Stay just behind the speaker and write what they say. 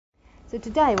So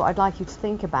today what I'd like you to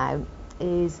think about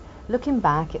is looking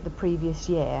back at the previous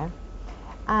year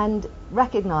and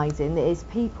recognising that it's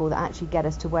people that actually get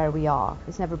us to where we are.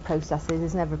 It's never processes,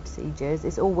 it's never procedures,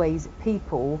 it's always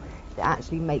people that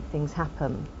actually make things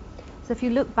happen. So if you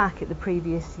look back at the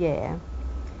previous year,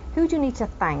 who do you need to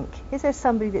thank? Is there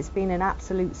somebody that's been an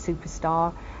absolute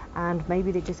superstar and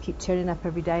maybe they just keep turning up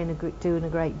every day and doing a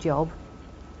great job?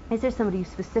 Is there somebody you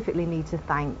specifically need to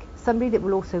thank? Somebody that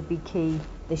will also be key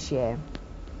this year.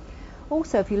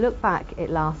 Also, if you look back at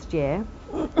last year,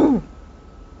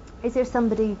 is there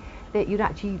somebody that you'd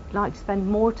actually like to spend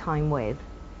more time with?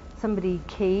 Somebody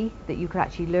key that you could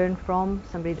actually learn from,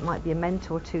 somebody that might be a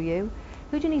mentor to you?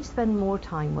 Who do you need to spend more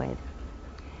time with?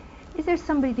 Is there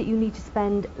somebody that you need to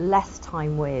spend less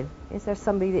time with? Is there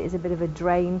somebody that is a bit of a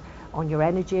drain on your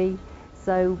energy?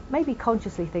 So maybe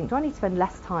consciously think, do I need to spend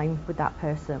less time with that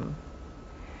person?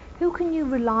 Who can you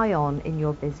rely on in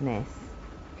your business?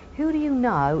 Who do you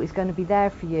know is going to be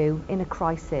there for you in a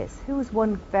crisis? Who is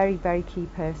one very, very key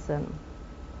person?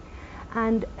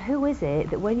 And who is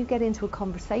it that when you get into a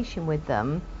conversation with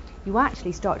them, you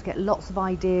actually start to get lots of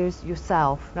ideas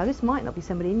yourself? Now, this might not be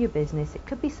somebody in your business, it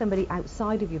could be somebody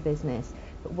outside of your business,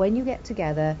 but when you get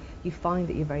together, you find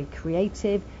that you're very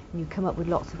creative and you come up with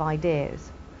lots of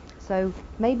ideas. So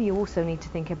maybe you also need to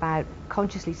think about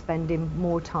consciously spending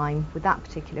more time with that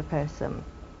particular person.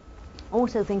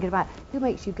 Also thinking about who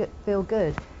makes you feel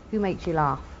good, who makes you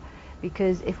laugh.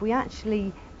 Because if we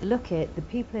actually look at the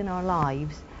people in our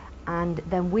lives and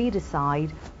then we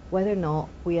decide whether or not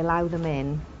we allow them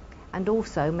in, and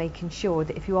also making sure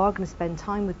that if you are going to spend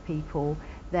time with people,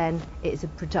 then it's a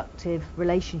productive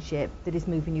relationship that is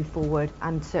moving you forward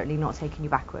and certainly not taking you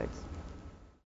backwards.